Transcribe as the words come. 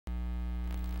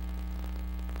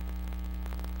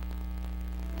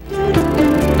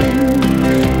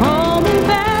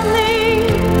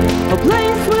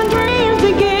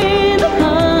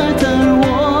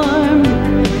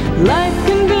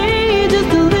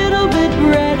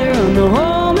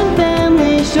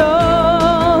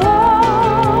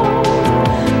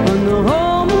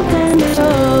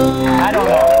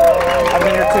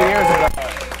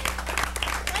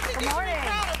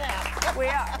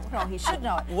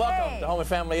welcome to Home and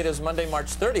Family. It is Monday, March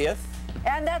 30th.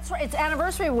 And that's right. It's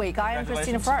anniversary week. I am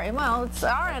Christina Ferrari. Well, it's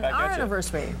our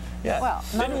anniversary. Yeah. Well,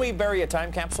 didn't we bury a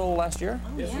time capsule last year?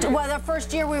 Oh, yeah. Well, the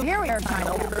first year we were here, we buried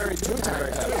time. We buried 2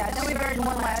 times. Yeah, then we buried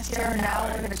one last year, and now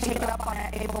we're going to take it up on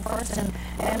April 1st.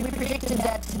 And we predicted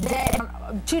that today,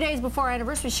 2 days before our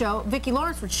anniversary show, Vicki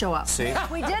Lawrence would show up. See?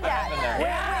 We did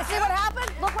that. See what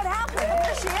happened? Look what happened.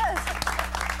 There she is.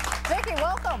 Vicki,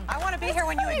 welcome. I want to be here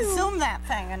when you exhume that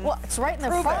thing. And well, it's right in the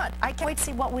front. I can't wait to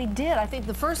see what we did. I think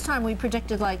the first time we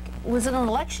predicted, like, was it an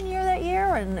election year that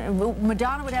year? And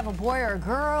Madonna would have a boy or a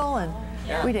girl, and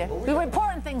we did. We were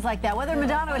important things like that, whether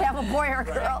Madonna would have a boy or a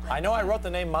girl. I know I wrote the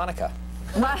name Monica.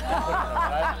 but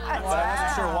I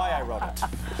wasn't sure why I wrote it.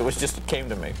 It was just, it came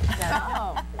to me.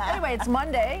 Anyway, it's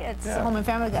Monday. It's Home and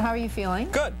Family. How are you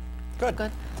feeling? Good. Good.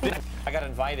 Good. I got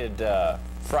invited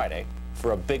Friday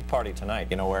for a big party tonight.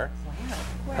 You know where?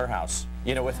 Her house.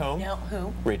 You know with whom? No,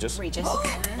 who? Regis. Regis.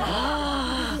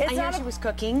 I know she was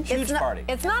cooking. Huge party.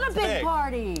 It's not a big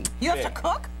party. You have to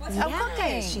cook? I'm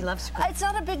cooking. She loves to cook. It's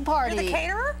not a big party. You're the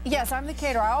caterer? Yes, I'm the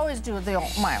caterer. I always do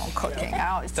my own cooking.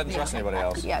 I always Doesn't trust anybody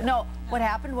else. Yeah, no. What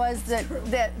happened was that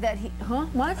he, huh?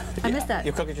 What? I missed that.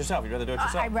 You cook it yourself. You'd rather do it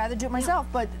yourself. I'd rather do it myself,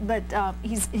 but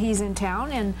he's in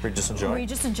town and Regis and Joy.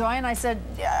 Regis and Joy, and I said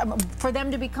for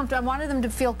them to be comfortable, I wanted them to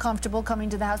feel comfortable coming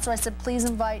to the house, so I said please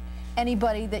invite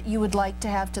anybody that you would like to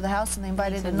have to the house, and they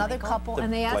invited another couple, and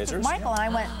they asked if Michael, and I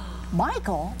went,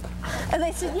 Michael? And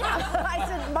they said, yeah. I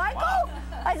said, Michael?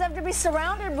 I have to be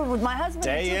surrounded with my husband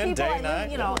and 2 people. Day in, day night.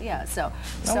 You know, yeah. So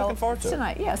I'm looking forward to it.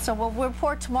 Tonight, yeah. So we'll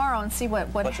report tomorrow and see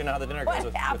what let you know how the dinner goes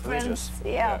with Regis.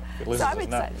 Yeah. So I'm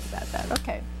excited about that.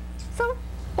 Okay. So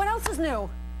what else is new?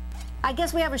 I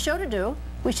guess we have a show to do.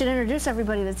 We should introduce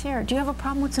everybody that's here. Do you have a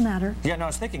problem? What's the matter? Yeah, no, I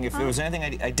was thinking if there was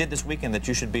anything I did this weekend that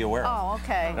you should be aware of. Oh,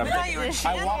 okay. I know,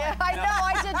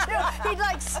 I did too. He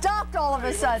like stopped all of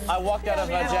a sudden. I walked out of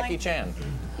Jackie Chan.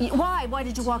 Why? Why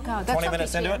did you walk out? That's 20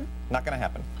 minutes into it, not going to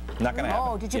happen. Not going to happen.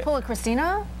 Oh, did you pull a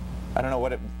Christina? I don't know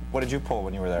what did you pull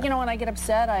when you were there? You know, when I get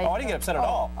upset, I didn't get upset at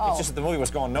all. It's just that the movie was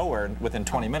going nowhere. Within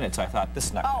 20 minutes, I thought this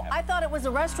is not going to happen. I thought it was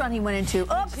a restaurant he went into.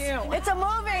 Oops, it's a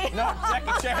movie. No,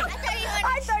 Jackie Chan.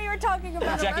 I thought you were talking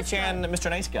about Jackie Chan, Mr.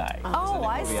 Nice Guy. Oh,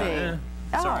 I see.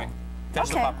 Sorry.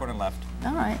 Finished the popcorn and left.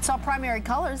 All right. Saw Primary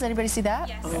Colors. Anybody see that?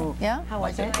 Yes. Yeah? How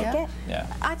was it? Yeah.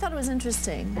 I thought it was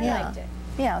interesting. I liked it.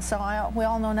 Yeah, so we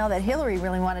all know now that Hillary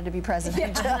really wanted to be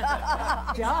president.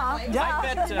 I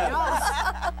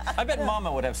bet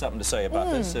Mama would have something to say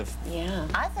about this if... Yeah.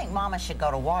 I think Mama should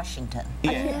go to Washington.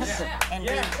 And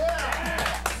be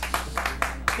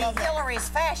Hillary's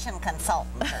fashion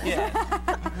consultant. Yeah.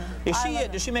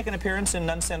 Does she make an appearance in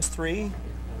Nonsense 3?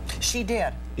 She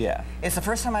did. Yeah. It's the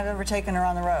first time I've ever taken her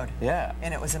on the road. Yeah.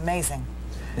 And it was amazing.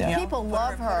 Yeah. You know, People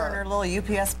love Put her in her little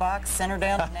UPS box, sent her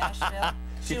down to Nashville.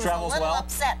 She was travels a little well?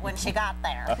 upset when she got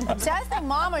there. See, I think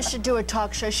Mama should do a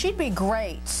talk show. She'd be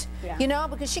great. Yeah. You know,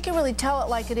 because she can really tell it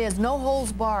like it is. No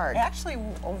holes barred. Actually,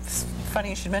 it's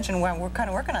funny you should mention when we're kind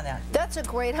of working on that. That's a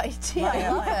great idea. I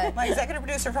love it. My executive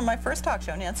producer from my first talk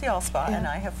show, Nancy Allspot, and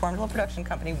I have formed a little production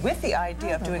company with the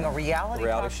idea of doing a reality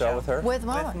talk show with her? With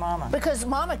Mama. With Mama. Because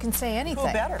Mama can say anything.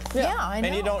 Who better? Yeah, I know.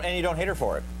 And you don't hate her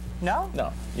for it. No?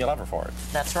 No, you love her for it.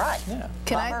 That's right. Yeah.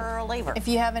 Love her or leave her. If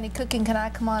you have any cooking, can I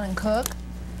come on and cook?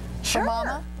 Sure. For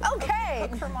Mama? Okay.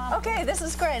 Cook for Mama. Okay, this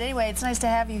is great. Anyway, it's nice to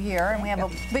have you here, and we have a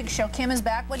big show. Kim is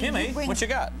back. What did you Kimmy, bring? what you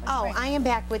got? Oh, I am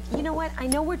back with, you know what, I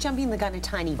know we're jumping the gun a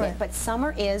tiny bit, but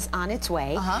summer is on its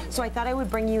way. So I thought I would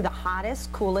bring you the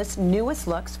hottest, coolest, newest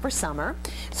looks for summer.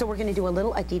 So we're going to do a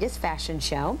little Adidas fashion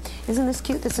show. Isn't this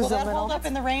cute? This is Will a that little... hold up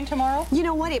in the rain tomorrow? You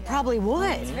know what, it probably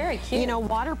would. It's very cute. You know,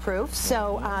 waterproof,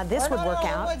 so this would work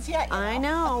out. I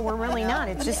know, we're really not.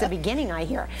 It's just the beginning, I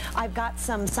hear. I've got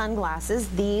some sunglasses.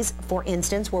 These, for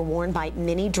instance, were worn by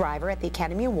Minnie Driver at the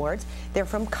Academy Awards. They're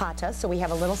from Kata, so we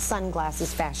have a little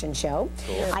sunglasses fashion show.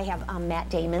 Cool. I have Matt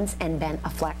Damon's and Ben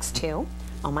Affleck's too.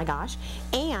 Oh my gosh.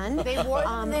 And they wore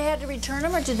them and they had to return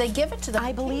them, or did they give it to them?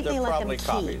 I believe they let them keep.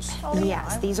 Copies.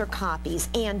 Yes, these are copies.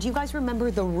 And do you guys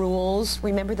remember The Rules?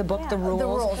 Remember the book, The Rules? The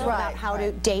Rules, right. About how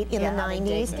to date in the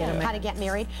 90s, how to get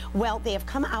married. Well, they have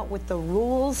come out with The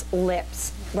Rules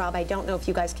Lips. Rob, I don't know if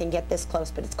you guys can get this close,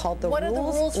 but it's called The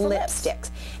Rules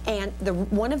Lipsticks. And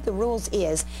one of the rules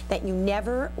is that you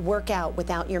never work out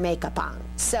without your makeup on.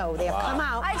 So they have come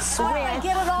out with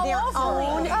their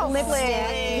own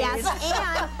lipstick. Yes,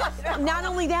 and not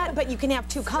only that, but you can have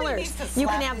two colors. You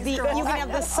can have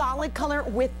the solid color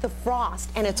with the frost,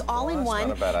 and it's all in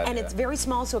one, and it's very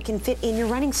small, so it can fit in your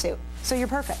running suit. So you're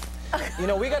perfect. You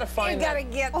know, we got to find You got to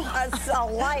get us a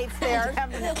life there,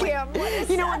 Kim.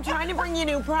 You know, I'm trying to bring you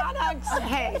new products.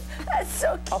 Hey. That's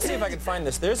so cute. I'll see if I can find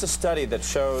this. There's a study that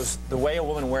shows the way a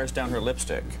woman wears down her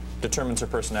lipstick determines her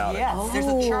personality. Yes, there's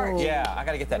a chart. Yeah, I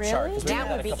got to get that chart. 'Cause we That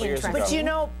did would a be couple years ago. interesting. But you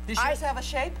know, Does yours have a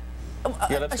shape?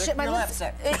 Your lipstick? my Your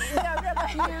lipstick. lipstick. No,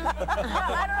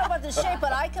 I don't know about the shape,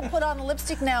 but I can put on the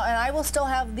lipstick now, and I will still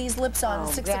have these lips on at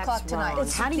 6 that's o'clock tonight. wrong.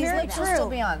 How do you These do lips will that? still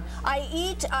be on. I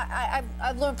eat.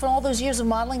 I've learned from all those years of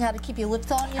modeling how to keep your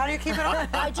lips on. How do you keep it on?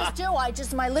 I just do.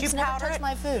 My lips never powder touch it?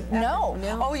 my food. No.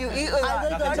 Oh, you eat I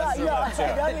without.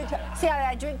 See,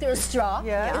 I drink through a straw.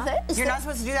 Yeah. Is You're that- not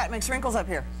supposed to do that. It makes wrinkles up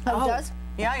here. Oh, it does?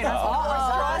 Yeah, you're not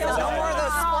supposed to. No more of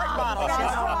those sport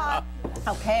bottles.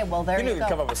 Okay, well, there You knew you you'd go.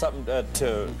 come up with something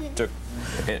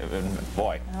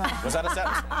boy, was that a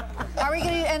sentence? Are we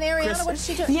going to, and Ariana, Chris- what is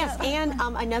she doing? Yes, and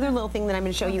another little thing that I'm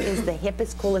going to show you is the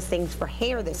hippest, coolest things for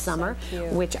hair this summer,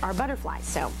 which are butterflies.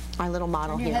 So our little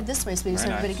model Turn your here head this way so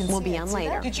everybody can see will be it. on See later.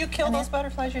 that? Did you kill those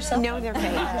butterflies yourself? No, they're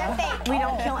fake. We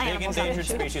don't kill Big animals. on endangered the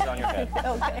show. species on your head.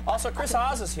 Okay. Also, Chris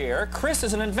Oz is here. Chris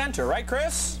is an inventor, right,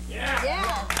 Chris? Yeah.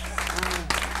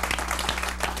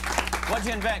 What'd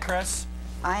you invent, Chris?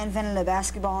 I invented a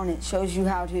basketball, and it shows you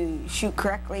how to shoot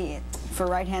correctly. For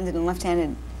right-handed and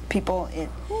left-handed people, you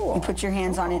put your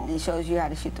hands on it, and it shows you how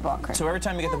to shoot the ball correctly. So every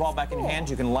time you get the ball back in your hands,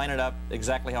 you can line it up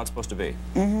exactly how it's supposed to be.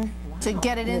 To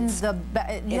get it in the,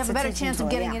 you have a better chance of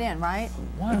getting it in, right?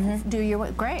 Do your,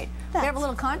 great. We have a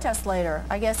little contest later.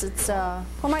 I guess it's, who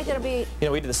am I going to be? You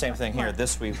know, we did the same thing here.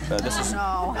 This is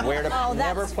where to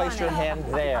never place your hand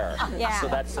there. Yeah. So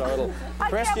that's a little.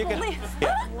 Chris, you can.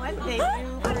 Yeah. What they do.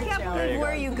 I can't believe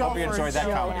where you go Hope you for enjoyed that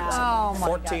a comedy. joke. Oh, my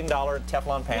God. $14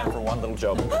 Teflon pan for one little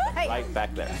joke. Hey. Right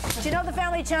back there. Do you know the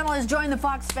Family Channel has joined the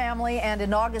Fox family, and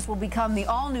in August will become the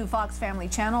all-new Fox Family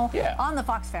Channel. Yeah. On the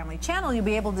Fox Family Channel, you'll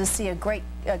be able to see a great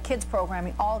kids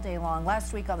programming all day long.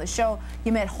 Last week on the show,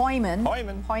 you met Hoyman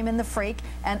the Freak,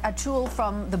 and Atul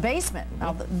from The Basement.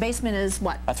 Now, The Basement is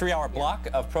what? A 3-hour block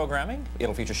of programming.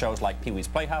 It'll feature shows like Pee-wee's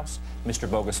Playhouse, Mr.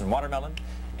 Bogus and Watermelon.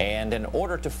 And in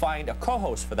order to find a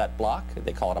co-host for that block,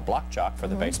 they call it a block jock for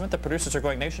The Basement, the producers are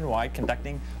going nationwide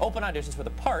conducting open auditions for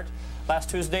the part. Last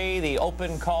Tuesday, the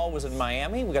open call was in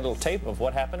Miami. We got a little tape of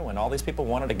what happened when all these people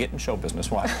wanted to get in show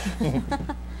business. Watch.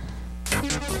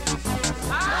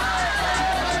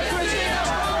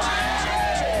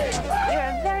 You're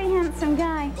a very handsome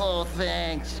guy. Oh,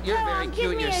 thanks. You're very Give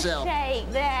cute me yourself. a shake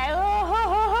there.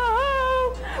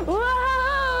 Oh,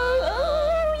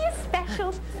 oh, you're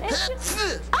special.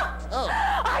 Oh,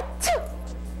 Achoo.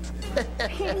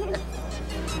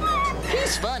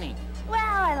 he's funny. Well,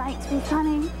 I like to be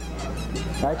funny.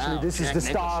 Actually, Wow, this is Jack the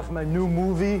star Nicholson. of my new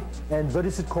movie, and what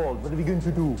is it called? What are we going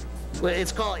to do? Well,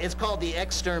 it's called The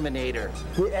Exterminator.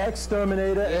 The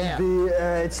Exterminator, Yeah.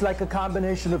 and it's like a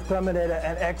combination of Terminator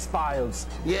and X-Files.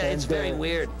 Yeah, it's And, very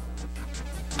weird.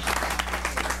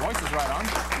 Voice is right on.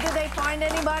 Did they find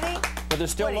anybody? But they're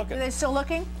still Are looking. they still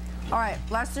looking? All right,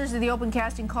 last Thursday, the open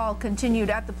casting call continued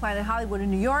at the Planet Hollywood in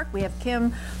New York. We have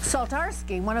Kim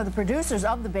Saltarski, one of the producers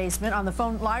of The Basement, on the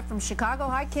phone live from Chicago.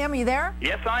 Hi, Kim, are you there?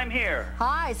 Yes, I'm here.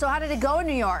 Hi, so how did it go in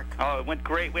New York? Oh, it went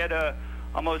great. We had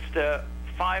almost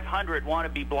 500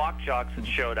 wannabe block jocks that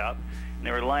showed up, and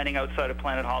they were lining outside of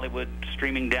Planet Hollywood,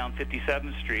 streaming down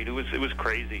 57th Street. It was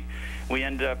crazy. We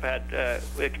ended up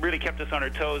it really kept us on our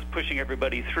toes, pushing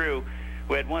everybody through.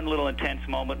 We had one little intense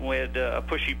moment when we had a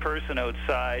pushy person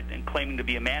outside and claiming to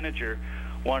be a manager,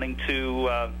 wanting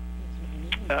to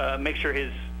make sure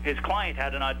his client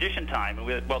had an audition time. And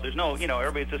we had, well, there's no,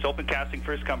 everybody's just open casting,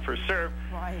 first come, first serve.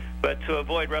 Right. But to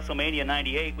avoid WrestleMania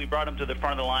 98, we brought him to the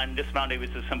front of the line and just found he was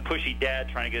just some pushy dad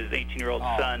trying to get his 18-year-old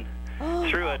son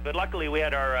through it. But luckily, we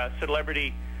had our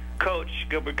celebrity coach,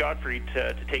 Gilbert Gottfried,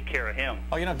 to take care of him.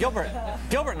 Oh, Gilbert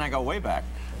and I go way back.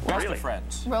 Best Really? of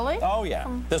friends. Really? Oh, yeah.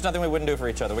 There's nothing we wouldn't do for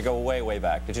each other. We go way, way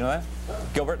back. Did you know that?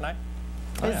 Gilbert and I?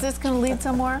 Is this going to lead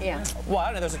somewhere? Yeah. Well,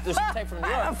 I don't know. There's a tape from New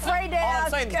York. I'm afraid to All I'm ask.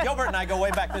 saying, Gilbert and I go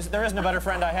way back. There isn't a better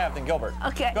friend I have than Gilbert.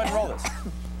 Okay. Go ahead and roll this.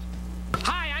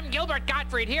 Hi, I'm Gilbert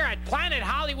Gottfried here at Planet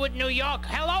Hollywood, New York.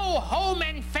 Hello, home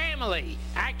and family.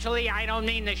 Actually, I don't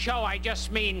mean the show, I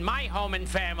just mean my home and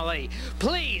family.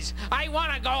 Please, I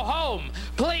want to go home.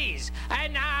 Please.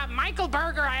 And Michael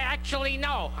Berger, I actually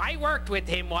know. I worked with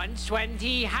him once when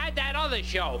he had that other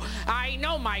show. I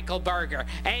know Michael Berger.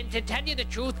 And to tell you the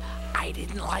truth, I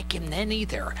didn't like him then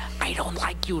either. I don't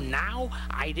like you now.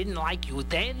 I didn't like you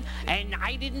then. And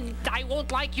I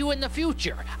won't like you in the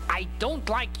future. I don't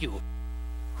like you.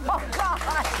 Oh, God.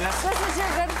 This is your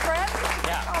good friend?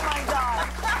 Yeah. Oh, my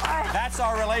God. That's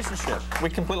our relationship. We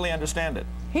completely understand it.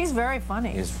 He's very funny.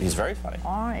 He's very funny.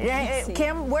 All right.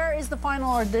 Kim, where is the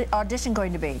final audition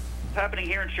going to be? happening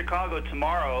here in Chicago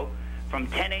tomorrow from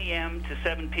 10 a.m. to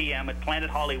 7 p.m. at Planet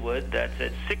Hollywood. That's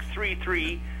at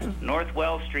 633 North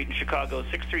Wells Street in Chicago,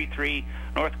 633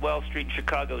 North Wells Street in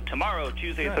Chicago, tomorrow,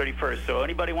 Tuesday the 31st. So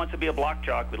anybody wants to be a block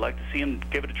jock, we'd like to see him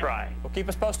give it a try. Well, keep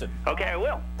us posted. Okay, I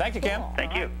will. Thank you, Kim.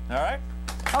 Thank you. All right.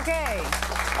 Okay.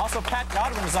 Also, Pat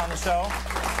Godwin's on the show.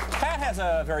 Pat has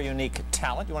a very unique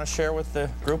talent. You want to share with the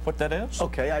group what that is?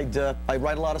 Okay, I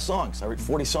write a lot of songs. I write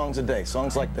 40 songs a day,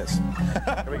 songs like this.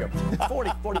 Here we go.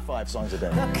 45 songs a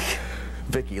day.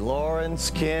 Vicki,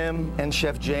 Lawrence, Kim, and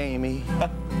Chef Jamie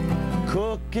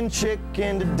cooking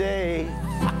chicken today.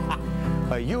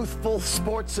 A youthful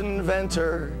sports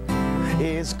inventor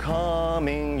is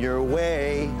coming your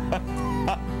way.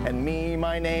 And me,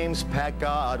 my name's Pat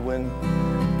Godwin.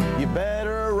 You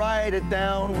better write it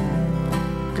down,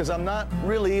 'cause I'm not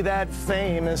really that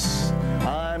famous.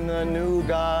 I'm the new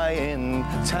guy in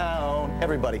town.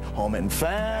 Everybody, home and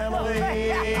family,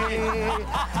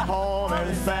 home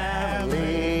and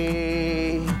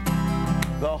family.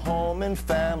 The Home and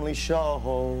Family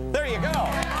Show. There you go.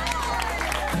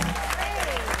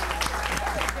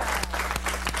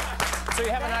 So you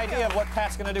have an idea of what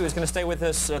Pat's going to do. He's going to stay with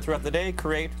us throughout the day,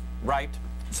 create, write,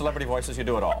 celebrity voices. You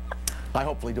do it all. I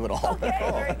hopefully do it all. Okay,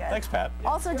 very good. Thanks, Pat.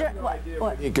 Also,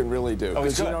 what? He can really do. Oh,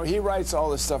 he's Because, good. you know, he writes all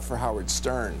this stuff for Howard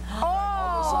Stern.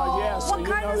 Oh, yeah, so what you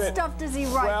kind know of that- stuff does he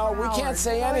write? Well, for we can't Howard?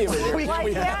 say any of it. We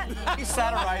can't? He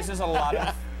satirizes a lot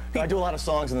of... I do a lot of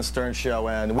songs in the Stern Show,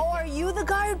 and Oh, are you the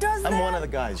guy who does that? I'm one of the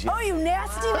guys, yeah. Oh, you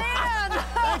nasty man!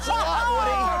 Thanks a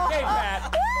lot, Woody. Okay,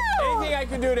 Pat. Anything I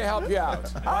can do to help you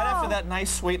out. Right after that nice,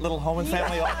 sweet little home and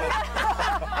family office.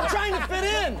 I'm trying to fit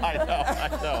in. I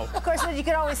know. Of course, you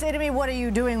could always say to me, "What are you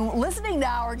doing listening to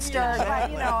Howard Stern?" But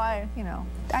I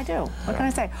do. What can I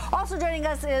say? Also joining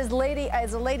us is a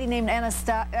lady named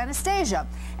Anastasia,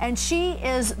 and she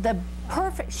is the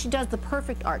perfect. She does the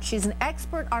perfect art. She's an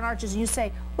expert on arches. And you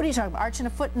say, "What are you talking about? Arch in a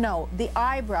foot?" No, the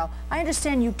eyebrow. I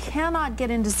understand you cannot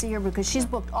get in to see her because she's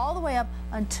booked all the way up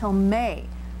until May.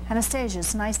 Anastasia,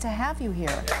 it's nice to have you here.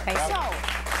 So,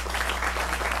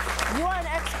 you are an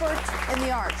expert in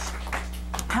the arch.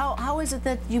 How is it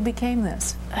that you became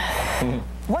this?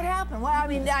 What happened? Well, I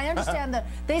mean, I understand that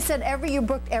they said you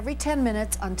booked every 10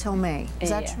 minutes until May. Is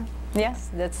that true? Yes,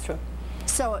 that's true.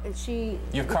 So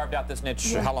You've carved out this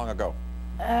niche how long ago?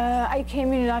 I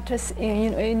came in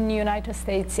United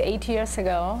States 8 years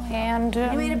ago, and you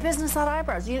made a business out of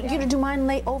eyebrows. You gonna do mine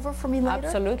lay over for me later?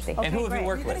 Absolutely. Okay, And who have great. you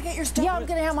worked You're with? going to get your stuff. Yeah, I'm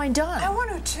gonna have mine done. I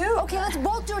want to too. Okay, let's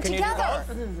both do it Can you do together.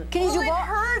 both? Can you do Will it both?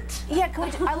 hurt? Yeah, can we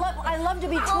do, I love to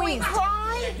be tweezed.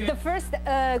 The first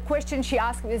question she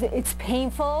asked was, "It's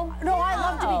painful?" No, I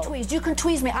love to be tweezed. You can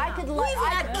tweeze me. I could love. We've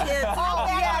had kids. Oh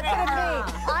yeah, could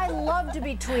be. I love to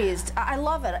be tweezed. I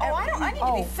love it. Oh, I need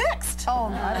to be fixed. Oh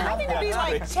no, I need to be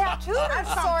like tattooed or I'm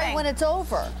something. sorry when it's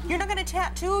over. You're not going to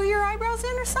tattoo your eyebrows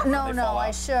in or something? No,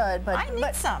 I should, but I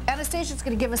need some. Anastasia's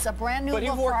going to give us a brand new But look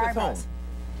you've for worked with whom? eyebrows.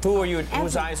 Who are you?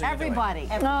 Whose eyes are you doing? Everybody.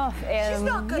 No, She's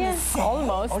not going to say.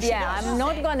 almost. Oh, she Yeah, does. I'm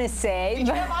not going to say. Did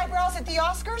you but- have eyebrows at the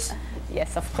Oscars?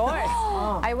 Yes, of course.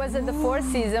 I was at the Four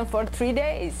Seasons for 3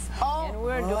 days, and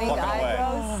we're doing Walk away.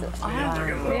 eyebrows. I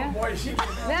can't wait.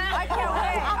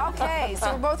 Okay,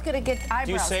 so we're both going to get eyebrows.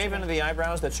 Do you save into the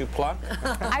eyebrows that you pluck?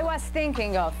 I was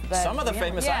thinking of that. Some of the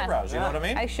famous eyebrows, you know what I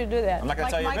mean? I should do that. I'm not going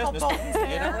to tell you Michael business. Bolton's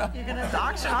hair? You're going to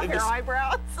auction off your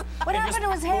eyebrows? What happened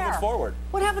to his Move hair? it forward.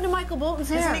 What happened to Michael Bolton's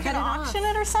hair? Isn't he going to auction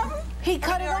it or something? He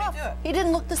cut did it he already off. do it? He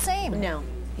didn't look the same. No.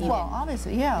 Well,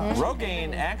 obviously, yeah.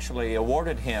 Rogaine actually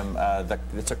awarded him the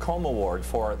Tacoma Award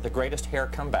for the greatest hair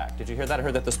comeback. Did you hear that? I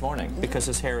heard that this morning because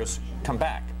his hair has come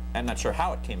back. I'm not sure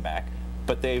how it came back,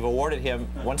 but they've awarded him,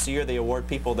 once a year they award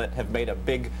people that have made a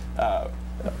big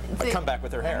comeback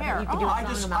with their hair. I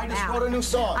just wrote a new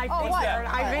song.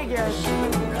 I figured.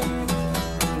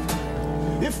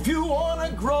 If you want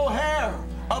to grow hair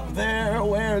up there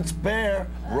where it's bare,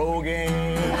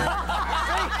 Rogaine.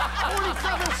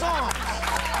 47 songs.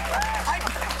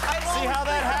 See how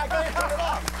that happened? Turn it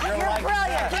off. You're like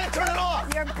brilliant. Can't turn it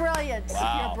off. You're brilliant.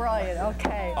 Wow. You're brilliant.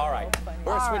 Okay. All right.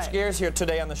 We're going to switch gears here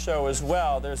today on the show as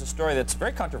well. There's a story that's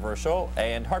very controversial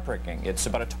and heartbreaking. It's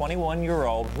about a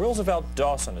 21-year-old, Roosevelt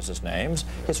Dawson is his name,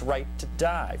 his right to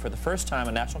die. For the first time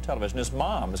on national television, his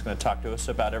mom is going to talk to us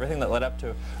about everything that led up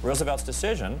to Roosevelt's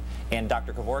decision and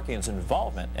Dr. Kevorkian's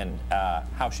involvement and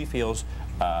how she feels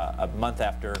a month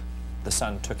after the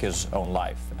son took his own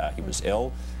life. He was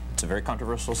ill. It's a very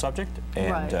controversial subject,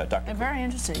 and Dr. And very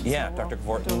interesting. Yeah, so Dr.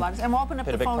 Kvorton. And we'll open up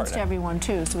the phones to everyone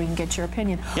too, so we can get your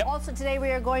opinion. Yep. Also today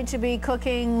we are going to be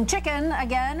cooking chicken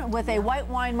again with a white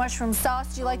wine mushroom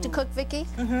sauce. Do you like to cook, Vicki?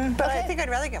 Mm-hmm. But I think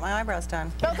I'd rather get my eyebrows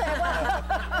done. Okay,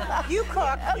 well. You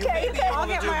cook. Okay, you I'll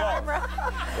get my eyebrows.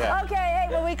 Yeah. Okay, hey,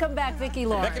 when we come back, Vicki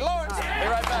Lawrence. Vicki Lawrence. Be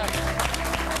right back.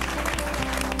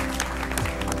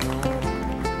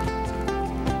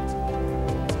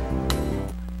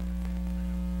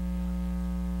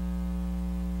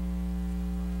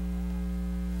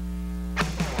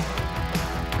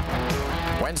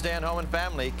 Wednesday on Home and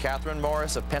Family, Catherine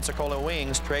Morris of Pensacola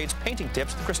Wings trades painting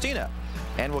tips with Christina.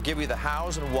 And we'll give you the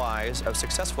hows and whys of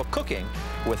successful cooking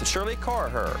with Shirley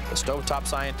Corriher, the stovetop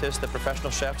scientist that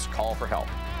professional chefs call for help.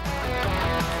 She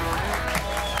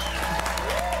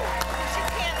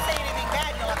can't say anything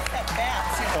bad, you'll upset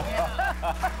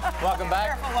Babs. Welcome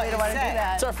back. Careful what you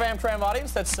say. It's our Fam Tram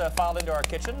audience that's filed into our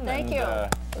kitchen. Thank you.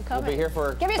 We'll be here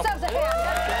for Give yourselves a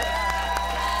hand.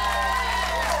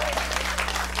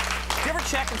 Do you ever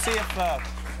check and see if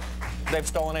they've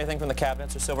stolen anything from the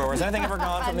cabinets or silverware? Has anything ever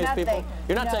gone from these people?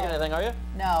 You're not taking anything, are you?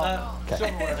 No. Okay.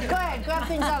 Go ahead, grab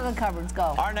things out of the cupboards,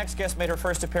 go. Our next guest made her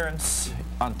first appearance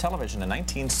on television in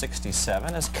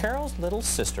 1967 as Carol's little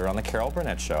sister on the Carol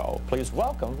Burnett Show. Please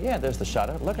welcome, yeah, there's the shot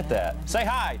of it, look at that. Say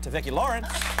hi to Vicki Lawrence.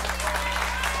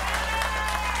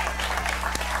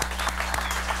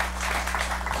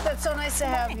 That's so nice to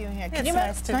have you here. Can you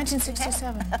imagine?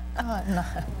 1967. God, no.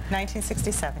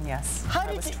 1967, yes. How I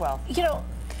did was you, 12. You know,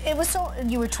 it was so,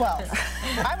 you were 12.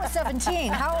 I was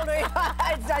 17. How old are you?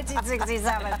 It's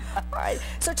 1967. All right.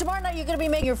 So tomorrow night you're going to be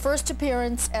making your first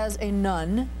appearance as a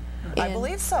nun. I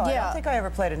believe so. Yeah. I don't think I ever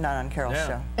played a nun on Carol's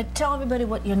show. And tell everybody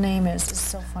what your name is. This is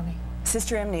so funny.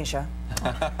 Sister Amnesia.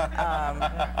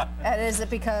 And is it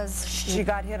because she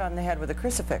got hit on the head with a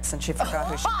crucifix and she forgot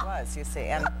who she was, you see.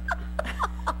 And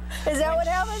is that what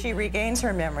happened? She regains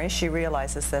her memory. She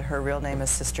realizes that her real name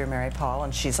is Sister Mary Paul,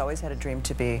 and she's always had a dream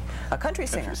to be a country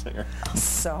singer.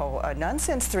 So Nun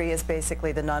Since 3 is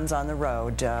basically the nuns on the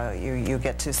road. You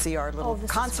get to see our little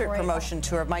concert promotion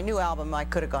tour of my new album, I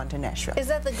Could Have Gone to Nashville. Is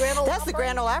that the Grand Ole Opry? That's the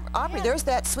Grand Ole Opry. Yeah. There's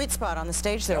that sweet spot on the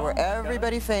stage there where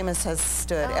everybody famous has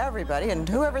stood, everybody, and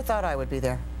whoever thought I would be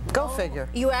there. Go figure.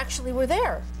 You actually were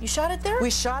there. You shot it there?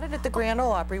 We shot it at the Grand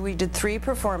Ole Opry. We did 3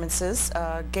 performances,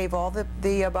 gave all the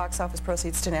box office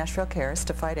proceeds to Nashville Cares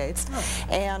to fight AIDS,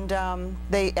 and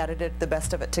they edited the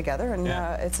best of it together, and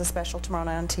it's a special tomorrow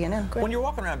night on TNN. Great. When you're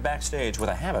walking around backstage with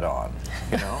a habit on,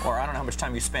 you know, or I don't know how much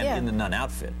time you spend in the nun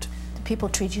outfit. Do people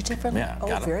treat you differently? Yeah.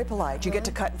 Oh, very polite. You get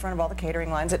to cut in front of all the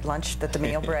catering lines at lunch, at the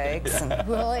meal breaks. And,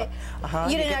 really?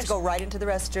 You get to go right into the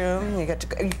restroom. You get to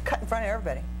cut in front of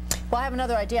everybody. Well, I have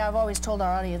another idea. I've always told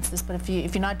our audience this, but if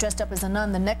you're not dressed up as a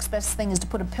nun, the next best thing is to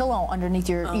put a pillow underneath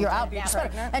your outfit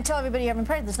and tell everybody you haven't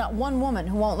pregnant. There's not one woman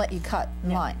who won't let you cut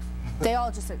in line. They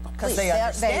all just say, please.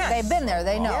 They've been there.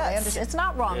 They know. They understand. It's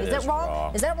not wrong. Is that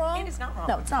wrong? Is that wrong? It is not wrong.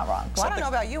 No, it's not wrong. Well, I don't know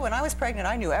about you. When I was pregnant,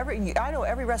 I know every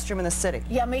restroom in the city.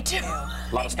 Yeah, me too. A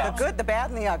lot of stops. The good, the bad,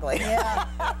 and the ugly. Yeah,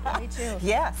 me too.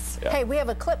 Yes. Yeah. Hey, we have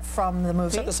a clip from the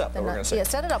movie. Set this up. What we're going to say. Yeah,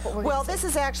 set it up. What we're well, this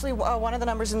is actually one of the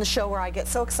numbers in the show where I get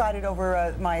so excited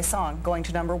over my song going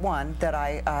to #1 that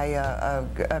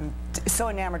I'm so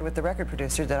enamored with the record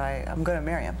producer that I'm going to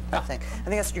marry him. I think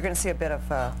you're going to see a bit of.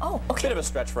 Oh, okay. Bit of a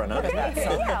stretch for a nun.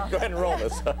 Yeah. Go ahead and roll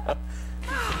this. I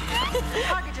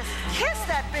could just kiss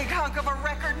that big hunk of a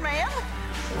record man.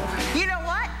 You know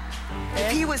what?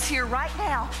 If he was here right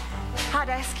now, I'd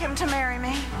ask him to marry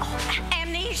me. Oh,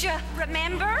 Amnesia,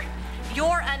 remember?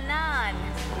 You're a nun.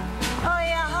 Oh,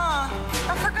 yeah, huh?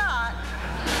 I forgot.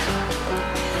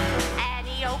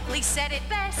 Annie Oakley said it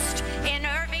best in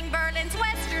Irving Berlin's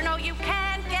Western. Oh, you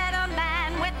can't get a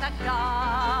man with a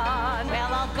gun.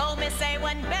 Well, I'll go Miss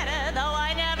A1 better, though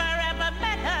I never ever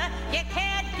met her. You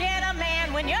can't get a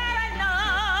man when you're a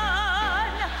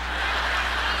nun.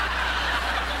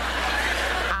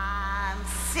 I'm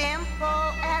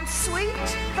simple and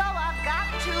sweet, though I've got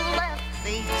 2 left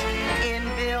feet. In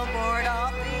Billboard,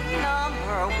 I'll be #1.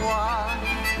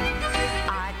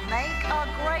 I'd make a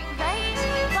great mate,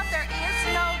 but there is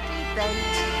no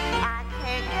debate. I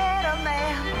can't get a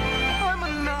man, I'm a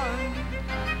nun.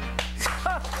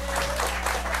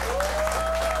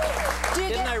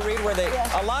 Didn't I read where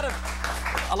a lot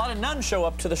of nuns show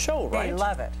up to the show, right? They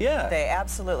love it. Yeah. They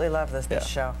absolutely love this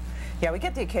show. Yeah, we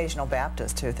get the occasional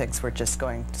Baptist who thinks we're just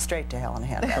going straight to hell in a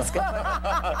handbasket.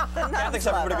 Catholics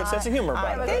have a pretty good sense of humor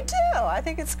about it. They do. I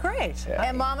think it's great. Yeah.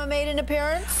 And Mama made an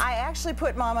appearance? I actually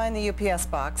put Mama in the UPS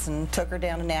box and took her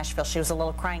down to Nashville. She was a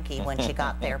little cranky when she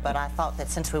got there, but I thought that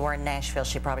since we were in Nashville,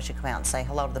 she probably should come out and say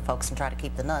hello to the folks and try to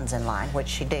keep the nuns in line, which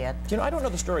she did. You know, I don't know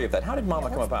the story of that. How did Mama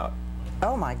come about?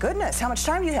 Oh my goodness, how much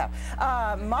time do you have?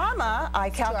 Mama,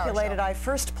 I calculated, I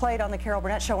first played on the Carol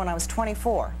Burnett Show when I was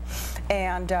 24.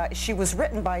 And she was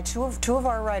written by two of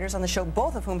our writers on the show,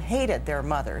 both of whom hated their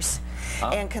mothers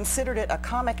and considered it a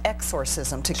comic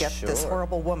exorcism to get this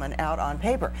horrible woman out on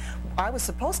paper. I was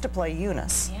supposed to play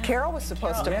Eunice. Yeah. Carol was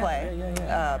supposed to play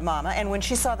Mama, and when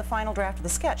she saw the final draft of the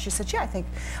sketch, she said, yeah, I think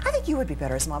you would be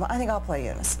better as Mama. I think I'll play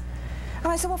Eunice.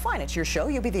 And I said, well, fine, it's your show.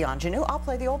 You be the ingenue. I'll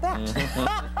play the old bat.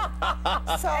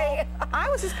 So I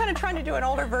was just kind of trying to do an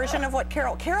older version of what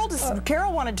Carol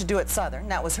wanted to do it Southern.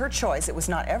 That was her choice. It was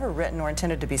not ever written or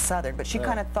intended to be Southern, but she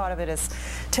kind of thought of it as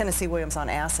Tennessee Williams on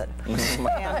acid. And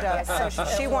so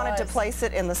she wanted to place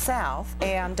it in the South.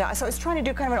 And so I was trying to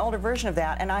do kind of an older version of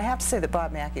that. And I have to say that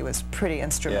Bob Mackey was pretty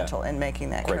instrumental in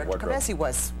making that character. Because he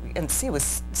was, and he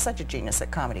was such a genius at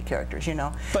comedy characters, you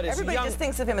know. But everybody just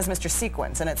thinks of him as Mr.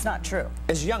 Sequence, and it's not true.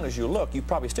 As young as you look, you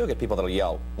probably still get people that'll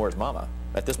yell, "Where's Mama?"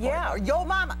 at this point. Yeah, or Yo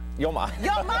Mama. Yo Mama. Yo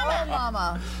Mama. Yo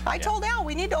Mama. I told Al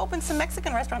we need to open some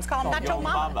Mexican restaurants. Call them Nacho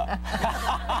Mama.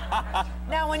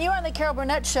 Now, when you were on the Carol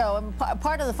Burnett Show, and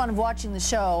part of the fun of watching the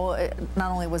show,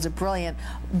 not only was it brilliant,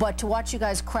 but to watch you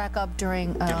guys crack up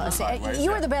during.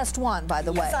 You were the best one, by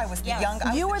the way. Yes, I was the young.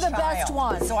 You were the best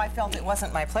one. So I felt it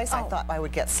wasn't my place. I thought I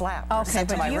would get slapped or sent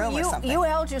to my room or something. You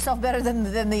held yourself better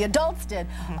than the adults did.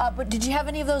 But did you have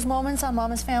any of those moments on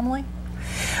Mama's Family?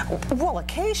 Well,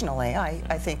 occasionally,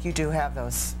 I think you do have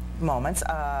those moments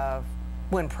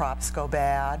when props go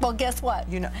bad. Well, guess what?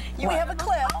 You know, we have a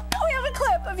clip. We have a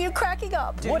clip of you cracking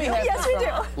up. Yes, we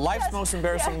do. Life's most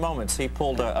embarrassing moments. He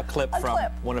pulled a clip from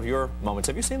one of your moments.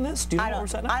 Have you seen this? Do you know what we're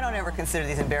setting up? I don't ever consider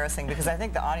these embarrassing because I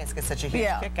think the audience gets such a huge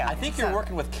kick out of it. I think you're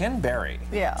working with Ken Berry.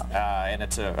 Yeah. And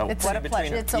it's a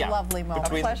pleasure. It's a lovely moment.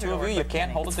 Between the two of you, you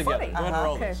can't hold it together. Go ahead and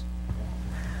roll this.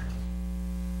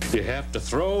 You have to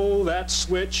throw that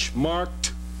switch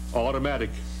marked automatic.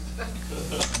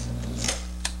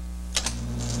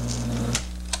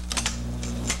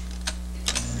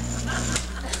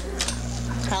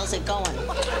 How's it going?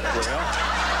 Well,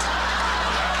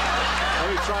 let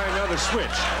me try another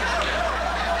switch.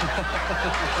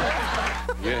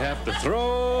 You have to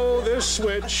throw this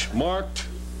switch marked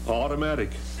automatic.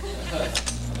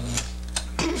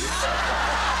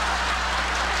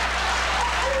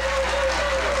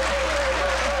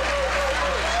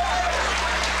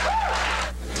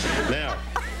 Now,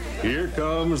 here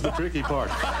comes the tricky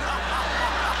part.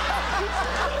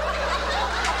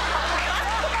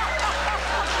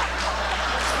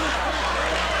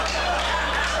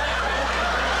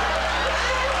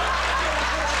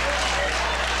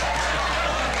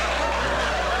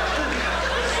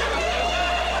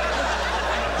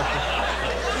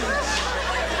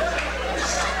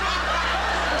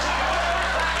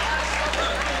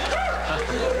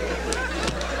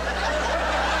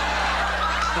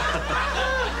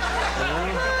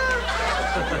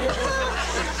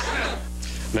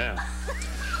 Now,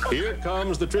 here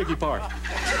comes the tricky part.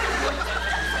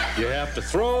 You have to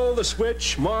throw the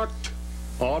switch marked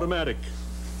automatic.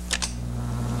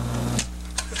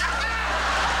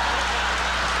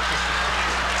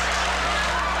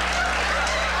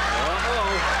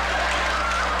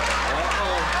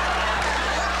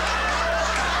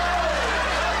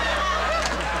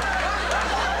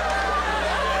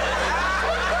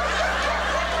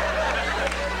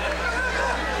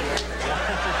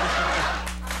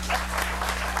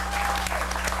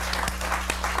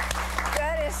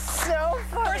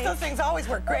 Those things always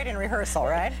work great in rehearsal,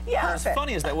 right? Yeah. As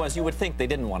funny as that was, you would think they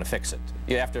didn't want to fix it.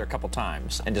 After a couple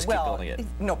times and just keep building it.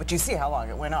 No, but you see how long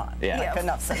it went on. Yeah. Like,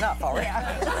 enough's enough already.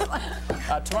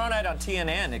 Tomorrow night on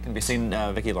TNN, it can be seen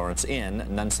Vicki Lawrence in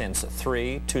Nonsense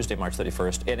 3, Tuesday, March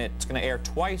 31st, and it's going to air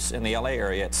twice in the LA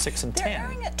area at 6 and 10. They're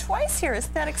airing it twice here.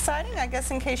 Isn't that exciting? I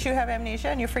guess in case you have amnesia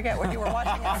and you forget what you were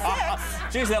watching at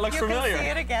 6. Geez, that looks familiar. You can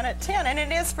see it again at 10, and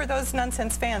it is for those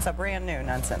Nonsense fans a brand new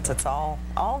Nonsense. It's all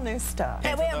new stuff.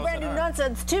 And we have brand new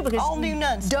Nonsense too, because all new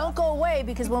Nonsense. Don't go away,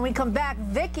 because when we come back,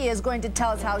 Vicki is going to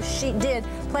tell us how she did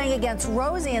playing against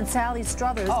Rosie and Sally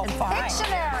Struthers in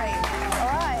Pictionary. All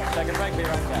right. Second break, be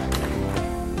right back.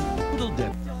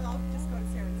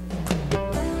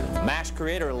 MASH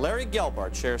creator Larry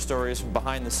Gelbart shares stories from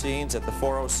behind the scenes at the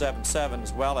 4077,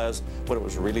 as well as what it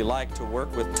was really like to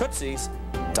work with Tootsie's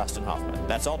Dustin Hoffman.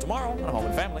 That's all tomorrow on Home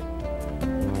and Family.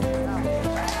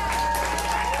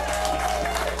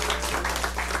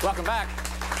 Welcome back.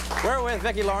 We're with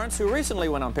Vicki Lawrence, who recently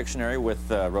went on Pictionary with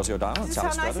Rosie O'Donnell and This is Sally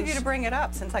how nice of Struthers. you to bring it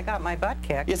up, since I got my butt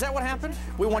kicked. Is that what happened?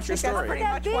 We want your story. That's pretty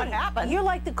much what happened. You're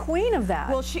like the queen of that.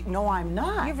 Well, no, I'm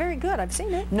not. You're very good. I've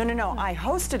seen it. No. I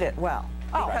hosted it well.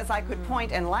 Because I could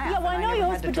point and laugh. Yeah, well, I know you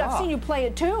host, but I've seen you play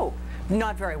it too.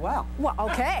 Not very well. Well,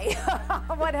 okay.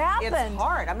 What happened? It's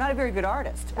hard. I'm not a very good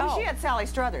artist. Well, she had Sally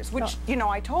Struthers, which, you know,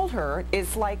 I told her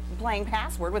is like playing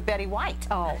Password with Betty White.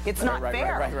 Oh. It's not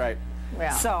fair. Right.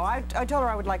 Yeah. So I told her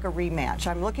I would like a rematch.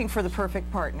 I'm looking for the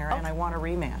perfect partner, and I want a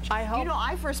rematch. I hope. You know,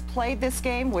 I first played this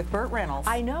game with Burt Reynolds.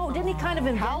 I know. Didn't he kind of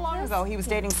invent How long this? ago? He was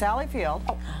dating Sally Field.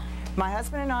 Oh. My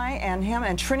husband and I and him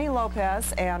and Trini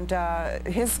Lopez and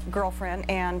his girlfriend,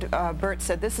 and Burt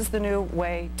said, this is the new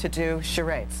way to do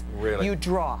charades. Really? You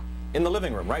draw. In the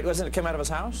living room, right? Wasn't it come out of his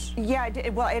house? Yeah,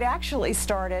 well, it actually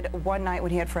started one night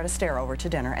when he had Fred Astaire over to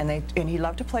dinner, and he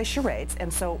loved to play charades,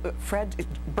 and so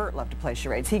Burt loved to play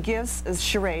charades. He gives a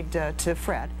charade to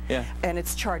Fred, and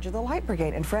it's Charge of the Light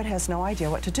Brigade, and Fred has no idea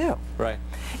what to do. Right.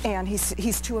 And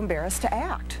he's too embarrassed to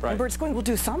act. Right. And Bert's going, well,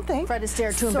 do something. Fred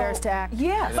Astaire too embarrassed to act.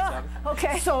 Yes.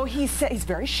 Okay. So he said, he's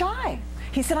very shy.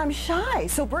 He said, I'm shy.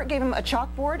 So Burt gave him a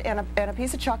chalkboard and a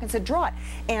piece of chalk and said, draw it.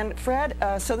 And Fred,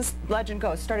 so this legend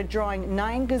goes, started drawing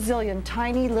 9 gazillion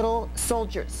tiny little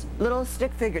soldiers, little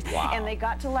stick figures. Wow. And they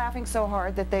got to laughing so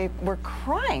hard that they were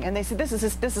crying. And they said, this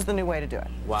is the new way to do it.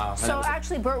 Wow. So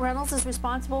actually, Burt Reynolds is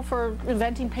responsible for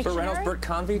inventing Pictionary? Burt Reynolds, Burt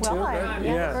Convey, too, right?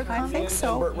 Yeah, I think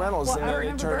so. Burt Reynolds. Well, I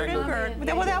remember Burt.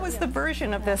 Well, that was the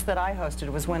version of this that I hosted,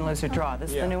 was Win, Lose, or Draw.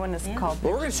 This the new one is called...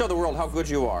 Well, we're going to show the world how good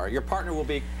you are. Your partner will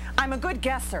be... I'm a good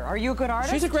guesser. Are you a good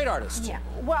artist? She's a great artist. Yeah.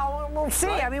 Well, we'll see.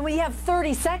 Right. I mean, when you have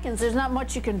 30 seconds, there's not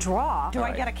much you can draw. Do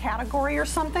I get a category or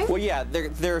something? Well, yeah.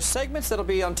 There are segments that'll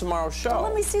be on tomorrow's show. Well,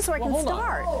 let me see so I can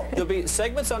start. There'll be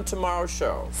segments on tomorrow's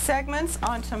show. Segments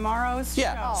on tomorrow's show.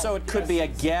 Yeah. So it could be a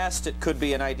guest. It could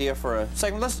be an idea for a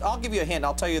segment. I'll give you a hint.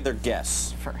 I'll tell you their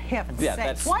guests. For heaven's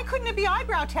sake. Why couldn't it be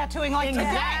eyebrow tattooing like today?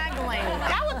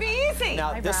 That would be easy.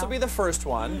 Now, this will be the first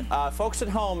one. Folks at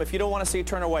home, if you don't want to see,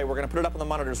 turn away. We're going to put it up on the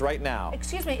monitors right now.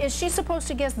 Excuse me, is she supposed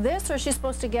to guess this or is she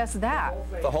supposed to guess that?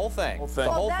 The whole thing. The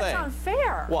whole that's thing.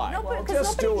 unfair. Why?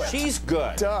 Just do it. She's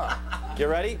good. Duh. You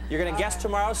ready? You're going to guess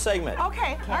tomorrow's segment.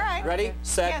 Okay, all right. Ready,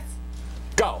 set,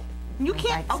 go. You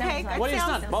can't, okay.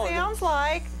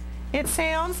 It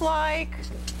sounds like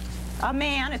a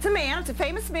man. It's a man. It's a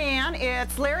famous man.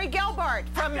 It's Larry Gelbart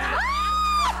from...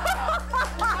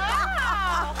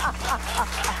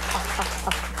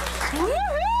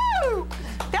 Woohoo!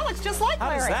 That looks just like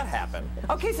Larry. How does that happen?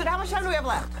 Okay, so how much time do we have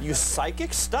left? You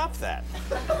psychic, stop that.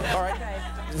 All right.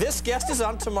 This guest is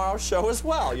on tomorrow's show as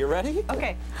well. You ready?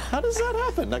 Okay. How does that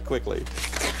happen that quickly?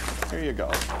 Here you go.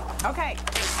 Okay.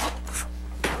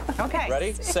 Okay.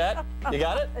 Ready, set, you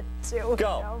got it?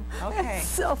 Go. Okay. It's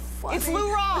so funny. It's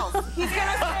Lou Rawls. He's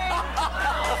gonna say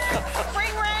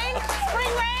Spring Rain,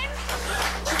 Spring Rain.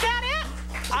 Is that it?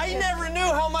 I never knew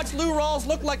how much Lou Rawls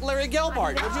looked like Larry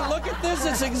Gelbart. Would you look at this?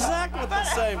 It's exactly the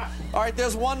same. All right,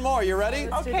 there's one more. You ready?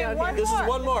 Okay, one This more. is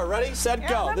one more. Ready, set,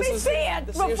 go. Let me see it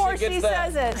before she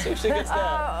says it. See if she gets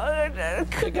that.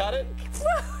 You got it?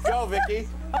 Go, Vicki.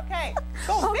 Okay.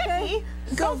 Go, Vicki.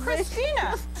 Go,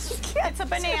 Christina. It's a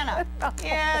banana.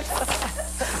 It's...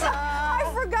 I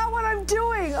forgot what I'm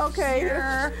doing.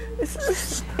 Okay.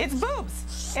 It's boobs.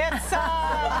 It's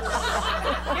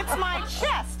my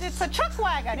chest. It's a chuck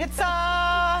wagon. It's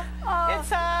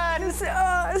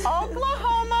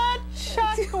Oklahoma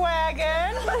chuck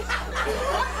wagon.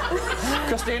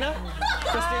 Christina?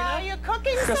 Christina? Are you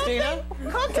cooking Christina?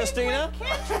 something? Cooking Christina? with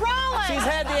Kent Rollins. She's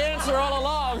had the answer all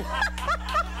along.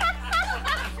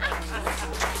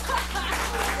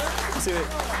 See it?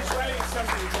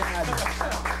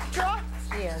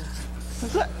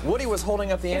 Woody was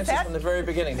holding up the answers from the very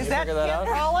beginning. Did you figure that out?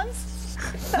 Kent Rollins?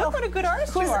 Look what a good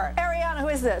artist you are. Ariana, who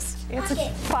is this? It's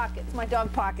a Pocket. It's my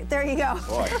dog Pocket. There you go.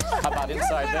 Boy, how about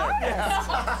inside there?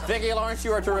 Yeah. Vicki Lawrence,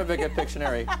 you are terrific at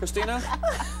Pictionary. Christina,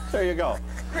 there you go. All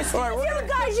right, you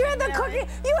guys, you had the cookie.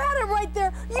 You had it right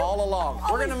there. All along.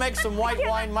 We're going to make some white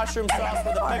wine mushroom sauce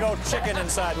with a big old chicken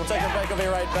inside. We'll take a break. We'll be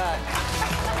right back.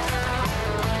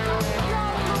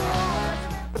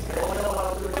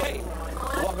 Hey,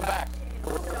 welcome back.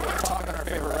 We're talking our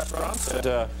favorite restaurants.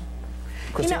 And,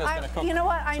 you know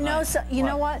what? I know. So, you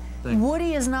know what?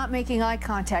 Woody is not making eye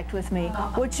contact with me,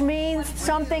 which means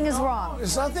something is wrong.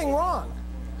 There's nothing wrong.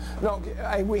 No,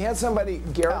 we had somebody,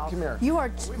 Garrett, come here. You are...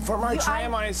 From our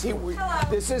Triamites,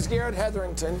 this is Garrett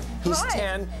Hetherington. He's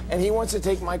 10, and he wants to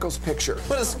take Michael's picture.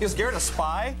 What is Garrett a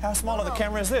spy? How small of a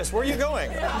camera is this? Where are you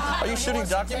going? Are you shooting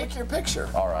documents? Take your picture.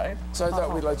 All right. So I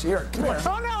thought we'd let you hear it. Come here.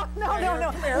 Oh, no.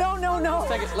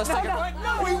 Let's take it.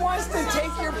 No, he wants to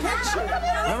take your picture.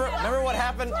 Remember what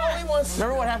happened?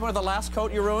 Remember what happened with the last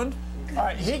coat you ruined? All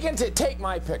right, he can take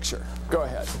my picture. Go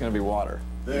ahead. It's going to be water.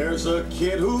 There's a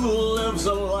kid who lives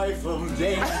a life of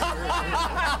danger.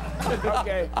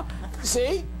 Okay.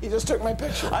 See? He just took my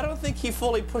picture. I don't think he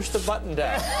fully pushed the button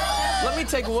down. Let me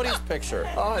take Woody's picture.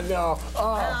 Oh, no.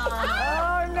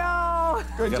 Oh, no.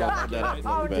 Good job.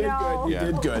 Oh, no. You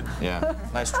did good. Yeah,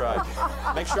 nice try.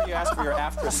 Make sure you ask for your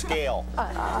after scale.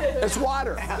 It's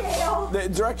water. The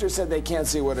director said they can't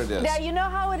see what it is. Now, you know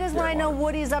how it is when I know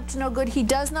Woody's up to no good? He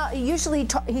does not, usually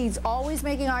he's always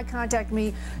making eye contact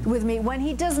with me. When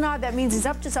he does not, that means he's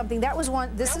up to something. That was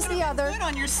one. This is the other. Good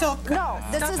on your silk. No,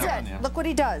 this is it. Look what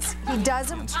he does. He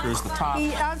doesn't. Unscrews the top.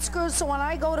 He unscrews, so when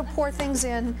I go to pour things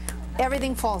in,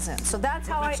 everything falls in. So that's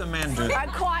how What's a man do? I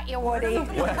caught you, Woody.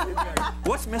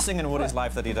 What's missing in Woody's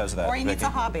life that he does that? Or he needs a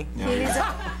hobby. He needs a,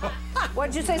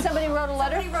 what'd you say? Somebody wrote a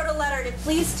letter? Somebody wrote a letter to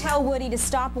please tell Woody to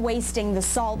stop wasting the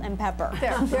salt and pepper.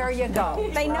 There you go.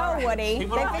 They know, Woody. They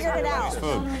figured it out.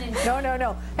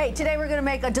 No. Hey, today we're going to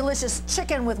make a delicious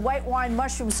chicken with white wine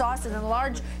mushroom sauce in a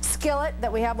large skillet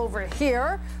that we have over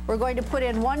here. We're going to put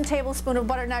in 1 tablespoon of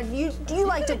butter. Now, do you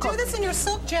like to cook? Do this in your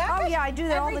silk jacket? Oh, yeah, I do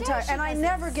that all the time. And I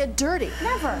never get dirty.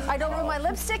 Never. I don't ruin my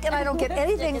lipstick, and I don't get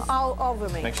anything all over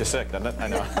me. Makes you sick, doesn't it? I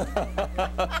know.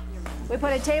 We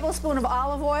put a tablespoon of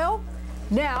olive oil.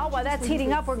 Now, while that's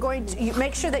heating up, we're going to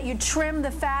make sure that you trim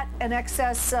the fat and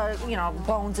excess,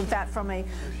 bones and fat from a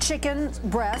chicken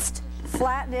breast.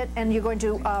 Flatten it, and you're going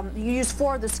to you use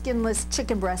 4 of the skinless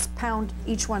chicken breasts. Pound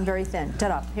each one very thin.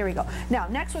 Ta-da! Here we go. Now,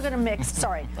 next we're going to mix.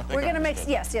 Sorry, we're going to mix.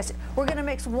 Yes. We're going to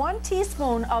mix 1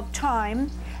 teaspoon of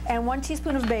thyme and 1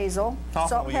 teaspoon of basil,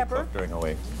 salt, pepper. You cook during a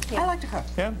week? I like to cook.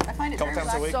 Yeah. I find it Couple very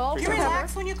times a week. Salt, Do you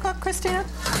relax when you cook, Christina?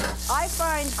 I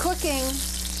find cooking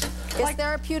is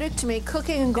therapeutic to me.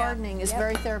 Cooking and gardening is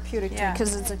very therapeutic to me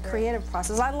because it's a creative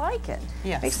process. I like it.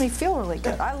 Yes. Makes me feel really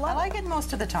good. I like it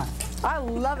most of the time. I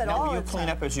love it all the time. Will you clean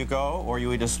up as you go, or you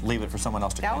would just leave it for someone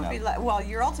else to clean up? That would be well,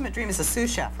 your ultimate dream is a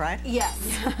sous chef, right? Yes.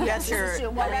 That's your.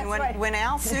 When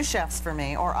Al sous chefs for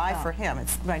me, or I for him,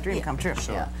 it's my dream come true.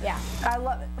 Sure. Yeah. I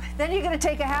love it. Then you're going to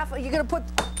take a half. You're going to put.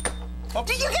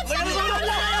 Did you get something?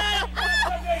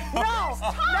 No,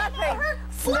 nothing.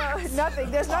 No, nothing.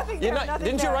 There's nothing there. Nothing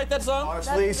didn't you write that song?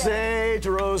 Parsley, sage,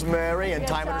 rosemary, and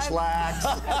thyme and slacks.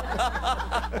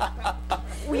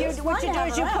 What you do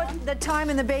is you put the thyme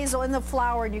and the basil in the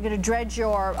flour, and you're going to dredge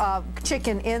your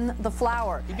chicken in the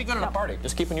flour. You'd be good at a party,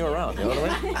 just keeping you around, you know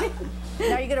what I mean?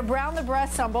 Now you're going to brown the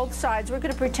breasts on both sides. We're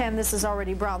going to pretend this is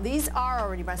already brown. These are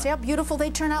already brown. See how beautiful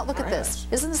they turn out? Look at this.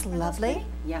 Isn't this lovely?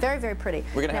 Yeah. Very, very pretty.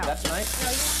 We're going to have that tonight?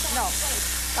 No.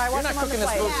 You're not cooking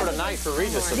this food for tonight for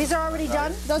Regis. These are already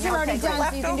done? Those are already done,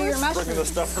 so you can do your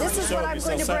mushrooms. This is what I'm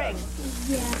going to bring.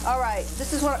 Yeah. All right.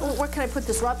 This is what can I put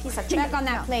this raw piece of chicken? Back on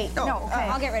that plate. No, okay.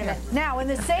 I'll get rid of it. Now, in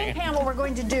the same pan, what we're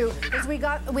going to do is we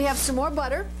have some more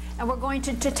butter, and we're going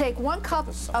to take 1 cup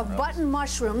of button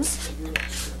mushrooms.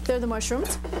 They're the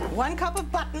mushrooms. 1 cup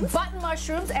of buttons. Button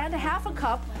mushrooms and half a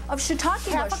cup of shiitake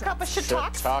mushrooms. Half a cup of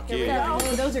shiitake. Here we go.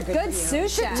 Oh, those are good. Good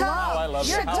sushi. Shiitake. Oh, I love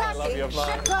you. I love you.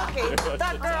 Shiitake.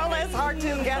 That girl is hard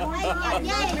to get.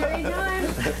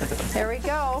 There we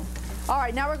go. All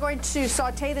right, now we're going to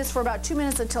saute this for about 2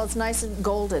 minutes until it's nice and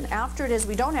golden. After it is,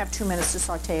 we don't have 2 minutes to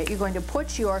saute it. You're going to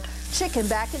put your chicken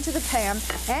back into the pan,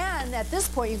 and at this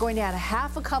point, you're going to add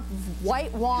half a cup of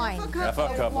white wine. Half a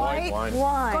cup of white wine.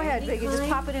 Go ahead, Vicki, just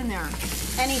pop it in there.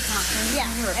 Any kind. Yeah.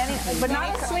 But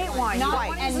not a sweet wine.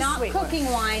 Not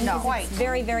cooking wine. No. White.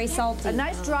 Very, very salty. A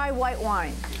nice dry white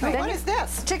wine. Wait, what is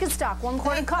this? Chicken stock,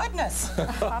 1/4 cup. Goodness.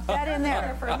 Pop that in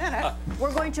there for a minute.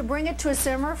 We're going to bring it to a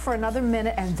simmer for another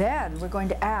minute, and then we're going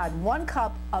to add 1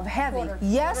 cup of heavy.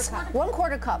 Yes,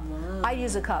 1/4 cup. I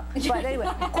use a cup. But anyway,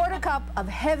 1/4 cup of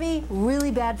heavy,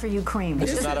 really bad for you cream.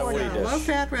 This is not a Woody dish.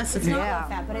 Low-fat recipe. It's not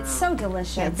low-fat, but it's so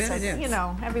delicious. You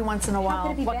know, every once in a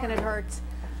while, what can it hurt?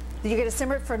 You're going to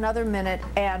simmer it for another minute,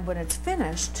 and when it's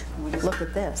finished, look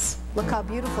at this. Look how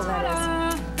beautiful that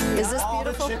is. Is this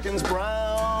beautiful? All the chicken's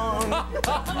brown.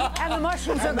 And the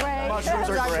mushrooms are great. Mushrooms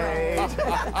are great.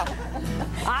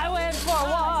 I went for a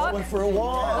walk. I went for a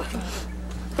walk.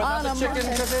 But not the chicken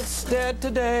because it's dead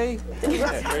today. There you go.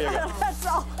 That's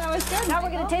So that was good. Now we're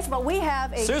going to taste it, but we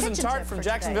have a Susan kitchen Tart tip from for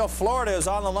Jacksonville, today. Florida is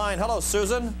on the line. Hello,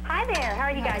 Susan. Hi there. How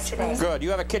are you guys today? Good. You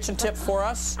have a kitchen tip for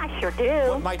us? I sure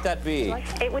do. What might that be?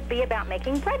 It would be about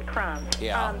making breadcrumbs.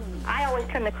 Yeah. I always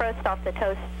trim the crust off the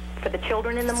toast for the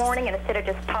children in the morning, and instead of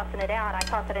just tossing it out, I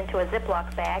toss it into a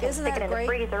Ziploc bag and stick it in the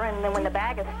freezer, and then when the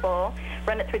bag is full,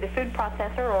 run it through the food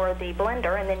processor or the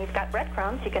blender, and then you've got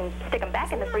breadcrumbs. You can stick them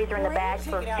back in the freezer in the bag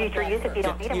for future use if you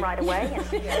don't need them right away.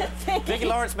 Vicki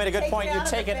Lawrence made a good point. You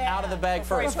take it out of the bag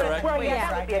first, correct? Well,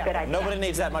 yeah, that would be a good idea. Nobody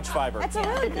needs that much fiber. That's a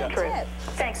really good tip.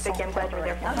 Thanks, Vicki. I'm glad you were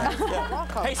there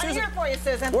for me. Hey, Susan. I'm here for you,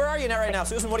 Susan. Where are you now right now?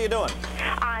 Susan, what are you doing?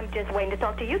 I'm just waiting to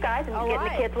talk to you guys and getting the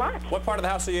kids lunch. What part of the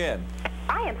house are you in?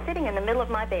 I am sitting in the middle of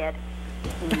my bed.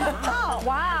 Oh,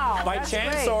 wow. By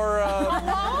chance or...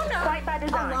 Alone? Quite by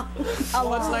design.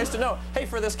 Well, that's nice to know. Hey,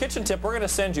 for this kitchen tip, we're going to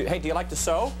send you... Hey, do you like to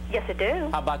sew? Yes, I do.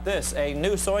 How about this? A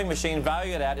new sewing machine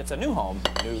valued at... It's a new home.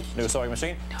 New sewing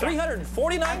machine.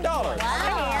 $349.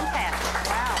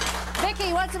 Fantastic. Wow. Vicki,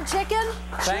 you want some chicken?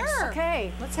 Thanks. Sure.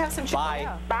 Okay. Let's have some chicken. Bye.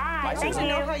 Bye. Thank I you.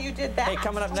 know how you did that. Hey,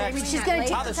 coming up next, She's going to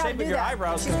teach how the us how to shape do of your that.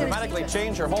 eyebrows She's can gonna dramatically teach us.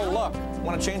 change your whole look.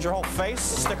 Want to change your whole face?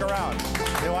 Stick around.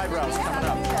 New eyebrows coming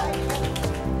up.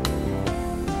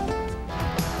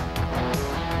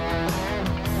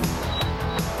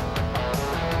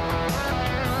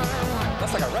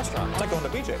 That's like a restaurant. It's like going to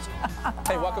BJ's.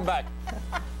 Hey, welcome back.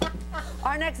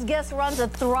 Our next guest runs a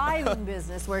thriving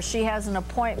business where she has an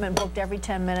appointment booked every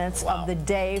 10 minutes of the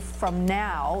day from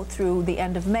now through the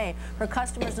end of May. Her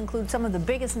customers include some of the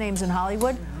biggest names in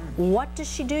Hollywood. What does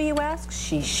she do, you ask?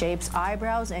 She shapes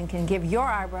eyebrows and can give your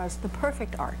eyebrows the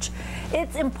perfect arch.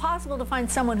 It's impossible to find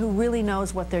someone who really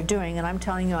knows what they're doing, and I'm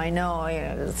telling you, I know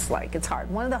it's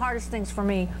hard. One of the hardest things for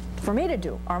me to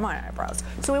do are my eyebrows.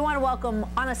 So we want to welcome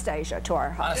Anastasia to our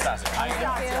house.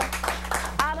 Anastasia.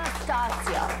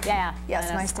 Yeah.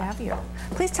 Yes, nice to have you.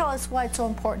 Please tell us why it's so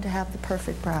important to have the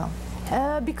perfect brow.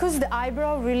 Because the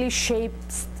eyebrow really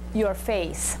shapes your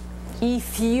face.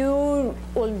 If you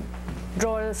will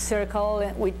draw a circle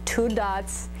with 2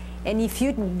 dots, and if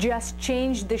you just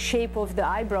change the shape of the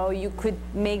eyebrow, you could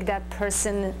make that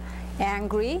person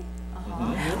angry,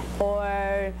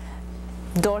 or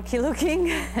dorky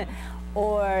looking,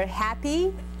 or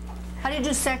happy. How do you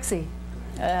do sexy?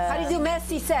 How do you do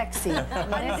messy sexy?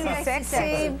 How do you do messy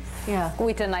sexy? Yeah.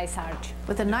 With a nice arch.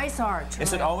 With a nice arch.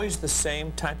 Is it always the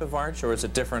same type of arch, or is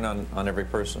it different on every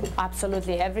person?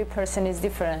 Absolutely. Every person is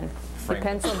different.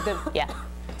 Depends on the,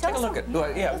 Take a look at,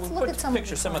 let's look at some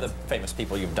picture some of the famous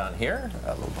people you've done here,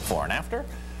 a little before and after.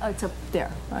 Oh, it's up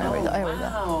there. There we go. There we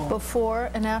go. Before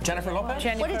and after. Jennifer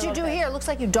Lopez? What did you do here? Looks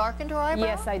like you darkened her eyebrow?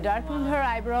 Yes, I darkened her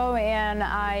eyebrow and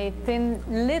I thinned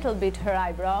little bit her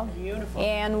eyebrow. Beautiful.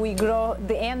 And we grow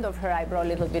the end of her eyebrow a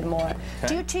little bit more. Okay.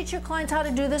 Do you teach your clients how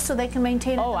to do this so they can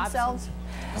maintain it themselves?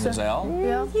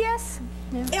 Absolutely. Yes.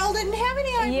 Elle didn't have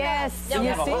any eyebrows. Yes. Who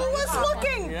was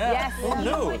looking? Yes. Who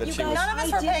knew that she was? None of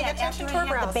us were paying attention to her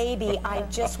After I had brows. the baby, I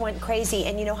just went crazy.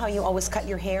 And you know how you always cut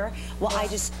your hair? Well, I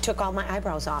just took all my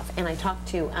eyebrows off. And I talked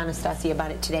to Anastasia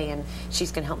about it today, and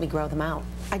she's going to help me grow them out.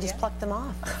 I just plucked them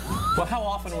off. Well, how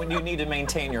often would you need to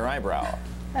maintain your eyebrow?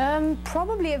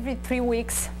 Probably every 3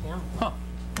 weeks. Yeah. Huh.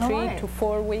 3 to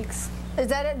 4 weeks. Is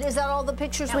that all the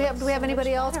pictures we have? Do we have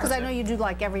anybody else? Because I know you do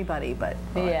like everybody, but...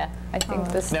 Yeah, I think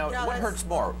this... Now, what hurts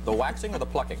more, the waxing or the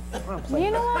plucking?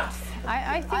 You know what?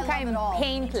 I think I'm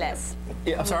painless.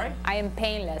 Yeah, I'm sorry? I am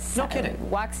painless. No kidding.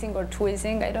 Waxing or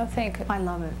tweezing, I don't think. I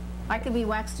love it. I can be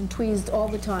waxed and tweezed all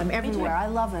the time, everywhere. I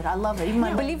love it. I love it. Even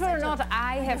my Believe it or not,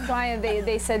 I have tried.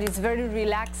 They said it's very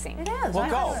relaxing. It is. Well,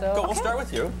 go. We'll start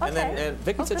with you, and then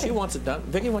Vicki said she wants it done.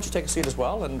 Vicki, why don't you take a seat as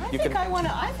well, and you can.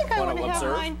 I think I want to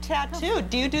have mine tattooed.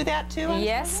 Do you do that too?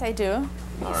 Yes, I do.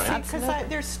 All right. Because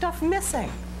there's stuff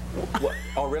missing. What?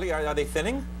 Oh, really? Are they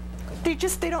thinning? They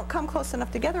don't come close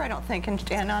enough together, I don't think. And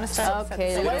Anastasia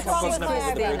okay, They don't come close enough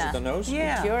to the bridge of the nose?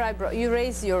 Yeah. Your eyebrow. You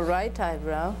raise your right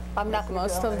eyebrow. I'm not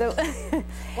most of the.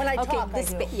 When I talk, I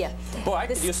do. Yeah. Boy, I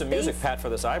could use some music, Pat, for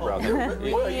this eyebrow.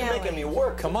 Boy, you're making me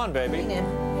work. Come on, baby.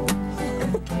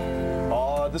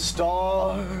 Are the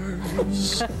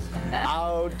stars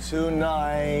out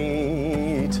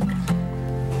tonight?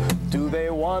 Do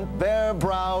they want their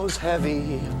brows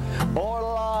heavy or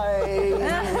light?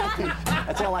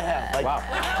 That's all I have. Wow.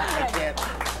 I can't.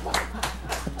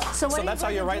 So that's how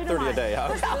you write 30 a day,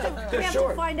 huh? We have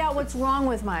to find out what's wrong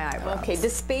with my eyebrow. Okay, the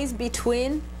space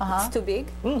between is too big.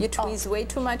 You tweeze way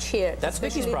too much here. That's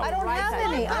Vicki's problem. I don't have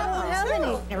any. I don't have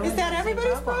any. Is that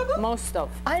everybody's problem? Most of.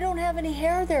 I don't have any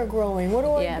hair there growing. What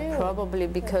do I do? Yeah, probably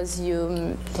because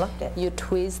you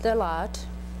tweezed a lot.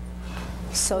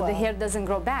 So the hair doesn't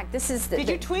grow back. This is the. Did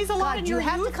you tweeze a lot in your youth?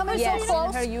 You have to come in so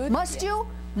close. Must you?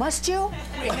 Must you?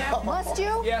 Must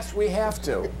you? Yes, we have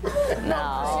to.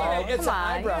 No, it's an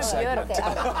eyebrow segment. We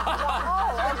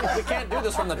can't do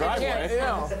this from the driveway.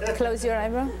 Close your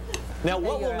eyebrow. Now,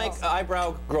 what will make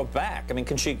eyebrow grow back? I mean,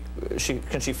 can she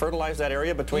fertilize that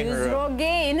area between Use her?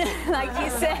 Rogaine, like he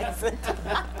says.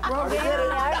 Rogaine in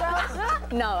the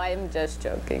eyebrows? No, I'm just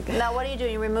joking. Now, what are you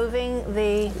doing? You're removing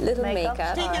the little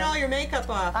makeup. Taking all your makeup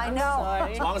off. I know.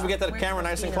 As long as we get that camera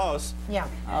nice and close. Yeah.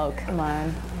 Oh, come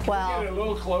on. Well, Get it a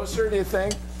little closer, do you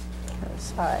think?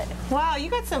 all right. Wow, you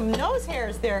got some nose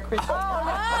hairs there, Christine. Oh,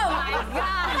 my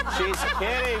God. She's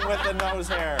kidding with the nose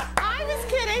hair. I was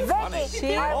kidding.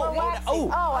 Vicky, I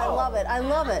love it. I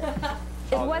love it.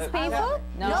 It was painful?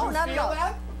 No, not at all.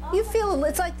 You feel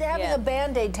it's like having a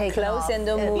Band-Aid taken off. Close and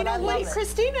don't move. You know what,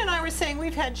 Christina and I were saying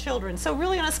we've had children, so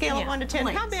really on a scale of 1 to 10,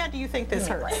 how bad do you think this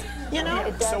hurts? You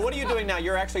know? So what are you doing now?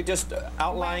 You're actually just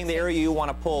outlining the area you want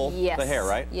to pull the hair,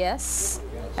 right? Yes.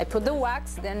 I put the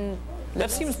wax, then... That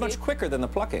seems much quicker than the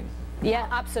plucking. Yeah,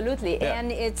 absolutely. Yeah.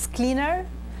 And it's cleaner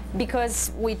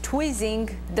because we're tweezing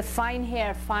the fine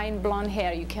hair, fine blonde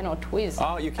hair. You cannot twist.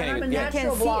 Oh, you can't even. I'm a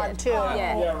natural blonde, too.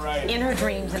 Yeah, right. In her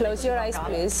dreams. Close your eyes,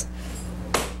 please.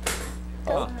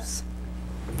 Oops.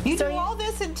 You do all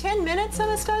this in 10 minutes,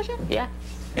 Anastasia? Yeah.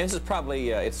 And this is probably,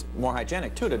 it's more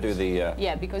hygienic, too, to do the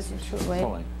yeah, because you should wait.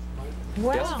 pulling.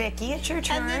 Well, Yes. Vicki, it's your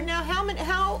turn. And then now,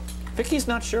 how Vicky's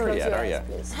not sure Close yet, your are eyes,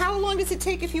 you? please. How long does it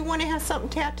take if you want to have something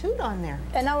tattooed on there?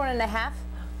 An hour and a half.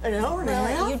 An hour and a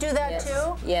half? You do that Yes.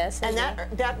 too? Yes. And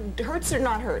that hurts or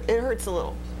not hurt? It hurts a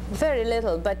little. Very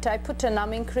little, but I put a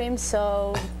numbing cream,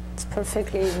 so it's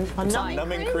perfectly fine.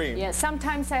 Numbing cream? Yeah,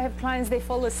 sometimes I have clients, they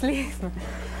fall asleep.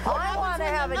 I want to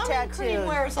have a tattoo. Cream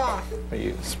wears off. Are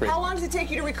you How long does it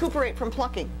take you to recuperate from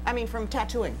plucking? I mean, from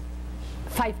tattooing?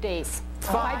 5 days.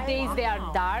 5 days they are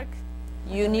dark.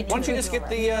 You need to. Why don't you just get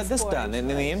the this done in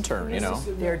the intern, you know?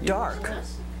 They're dark.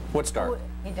 What's dark?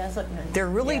 He does look nice. They're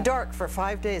really dark for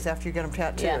 5 days after you get them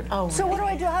tattooed. Yeah. Oh, So what do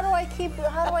I do? How do I keep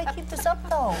this up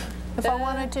though? If I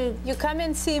wanted to, you come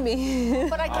and see me.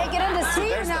 but I can't get in to see you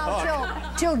There's the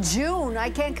now till June. I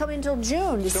can't come in till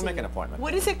June. She'll make an appointment.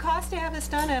 What does it cost to have this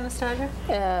done, Anastasia?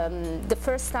 The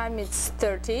first time it's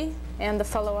 30, and the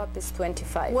follow-up is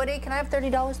 25. Woody, can I have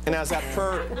 $30? And now is that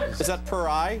per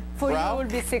eye? For brow? you, it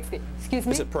will be 60. Excuse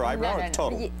me. Is it per eyebrow or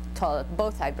total? Total,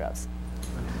 both eyebrows.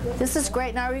 This is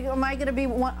great. Now, am I going to be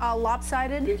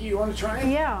lopsided? Vicki, you want to try it?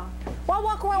 Yeah. Well, I'll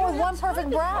walk around with one perfect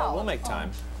brow. We'll make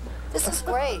time. This is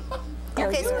great.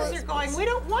 Okay, so you're going, we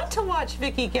don't want to watch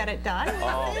Vicki get it done.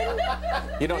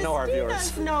 Oh. You don't know our viewers.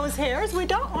 Christina's nose hairs. We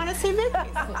don't want to see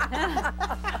Vicki's.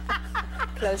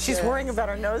 She's worrying about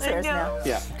her nose hairs now.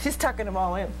 Yeah. She's tucking them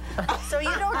all in. So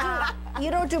you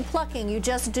don't do plucking. You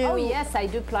just do. Oh yes, I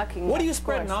do plucking. What are you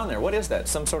spreading on there? What is that?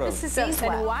 Some sort of This is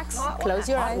a wax. Close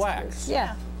your eyes. wax.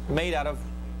 Yeah. Made out of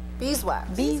beeswax.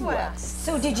 Beeswax.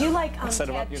 So did you like Set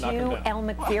 'em up, you knock 'em tattoo down. Elle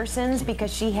McPherson's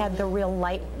because she had the real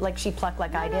light, like she plucked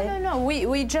like I did? No.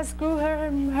 We just grew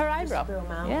her eyebrow. grew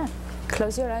 'em out. Yeah.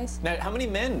 Close your eyes. Now, how many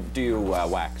men do you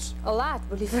wax? A lot,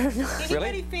 believe it or not.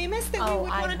 Anybody famous that we would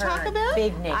want to talk about?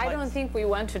 Big name. I don't think we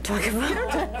want to talk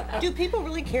about. Do people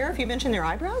really care if you mention their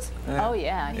eyebrows? Oh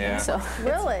yeah, I think so.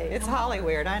 Really? It's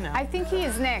Hollywood, I know. I think he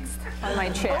is next on my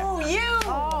chair. Oh, you!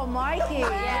 Oh, Mikey.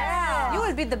 Yeah. You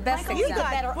will be the best You example.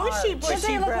 got bushy Does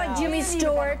he look like brows. Jimmy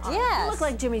Stewart? Yes. You look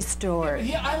like Jimmy Stewart.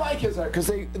 Yeah, I like his art because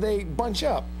they bunch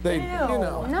up. They, you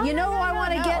know. You know who I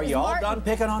want to get Are is you all Martin. done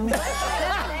picking on me?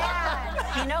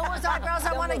 You know whose eyebrows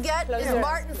I want to get is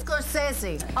Martin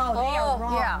Scorsese. Oh, they are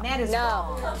wrong. Yeah. That is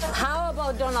No. wrong. How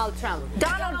about Donald Trump?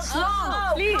 Donald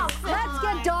Trump. Please. Let's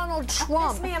get Donald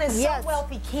Trump. This man is yes. so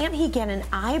wealthy. Can't he get an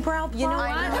eyebrow plug? You know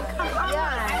what?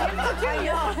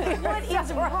 What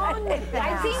is wrong with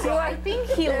that? I think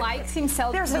he likes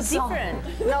himself There's to be a song. different.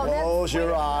 No, that's... Close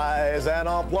your eyes and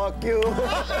I'll pluck you.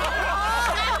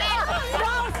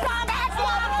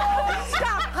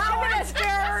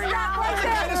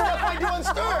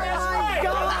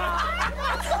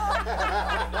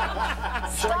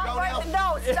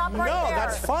 Stop right No, there.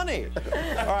 that's funny.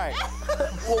 All right.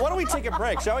 Well, why don't we take a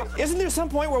break, shall we? Isn't there some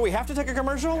point where we have to take a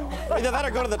commercial? Either that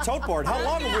or go to the tote board. How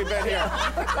long have we been here?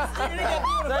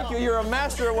 Thank you. You're a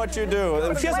master at what you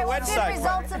do. She has a website.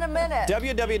 Results in a minute.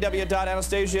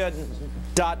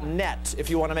 www.anastasia.net. If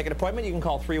you want to make an appointment, you can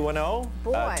call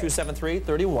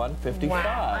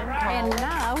 310-273-3155. And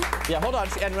now, Yeah, hold on.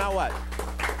 And now what?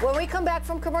 when we come back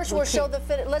from commercial, we'll show the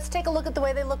fit. Let's take a look at the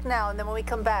way they look now, and then when we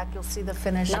come back, you'll see the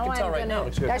finish. I can tell right now.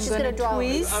 Looks good. Now she's going to draw.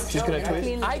 She's going to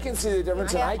tweeze? I can see the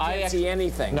difference, and I can't see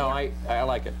anything. No, I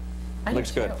like it.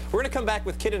 Looks good. We're going to come back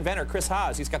with kid inventor Chris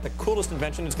Haas. He's got the coolest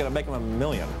invention. It's going to make him $1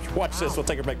 million. Watch this. We'll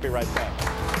take a break. Be right back.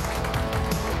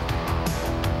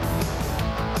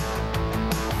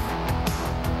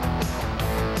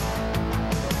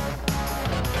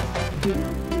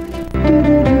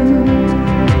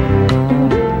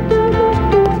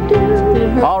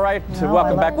 All right,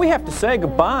 welcome back. We have to say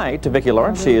goodbye to Vicki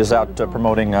Lawrence. She is out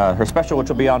promoting her special, which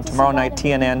will be on tomorrow night,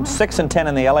 TNN, 6 and 10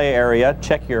 in the LA area.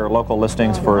 Check your local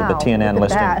listings for the TNN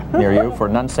listing near you for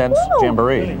Nonsense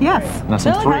Jamboree. Yes.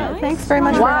 Nonsense 3. Thanks very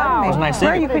much for having me. It was nice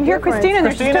seeing you. You can hear Christina.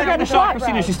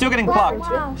 Christina, she's still getting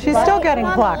plucked. She's still getting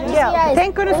plucked. Yeah.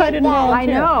 Thank goodness I didn't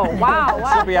volunteer. I know.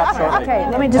 Wow. She'll be out shortly. Okay,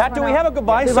 let me just Pat, do we have a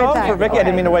goodbye song for Vicki? I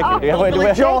didn't mean to wake you. Do we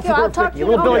have Joel for Vicki? A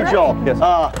little Billy Joel. Yes.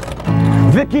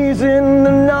 Vicki's in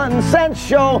the Nonsense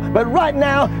Show, but right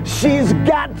now she's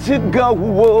got to go.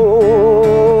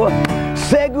 Whoa.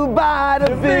 Say goodbye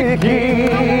to Vicki.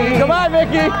 Goodbye,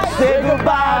 Vicki. Say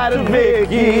goodbye to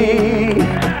Vicki.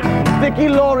 Vicki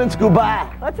Lawrence, goodbye.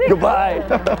 Goodbye.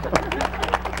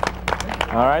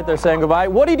 All right, they're saying goodbye.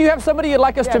 Woody, do you have somebody you'd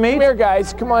like us to meet? Come here,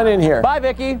 guys. Come on in here. Bye,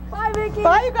 Vicki. Bye, Vicki.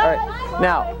 Bye, you guys. Right.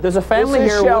 Now, there's a family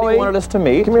This is here Shelley. Woody wanted us to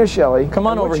meet. Come here, Shelley. Come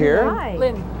on over here. Hi.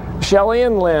 Lynn. Shelley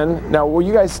and Lynn. Now, will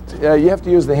you guys, you have to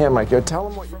use the hand mic. Tell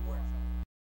them what you're...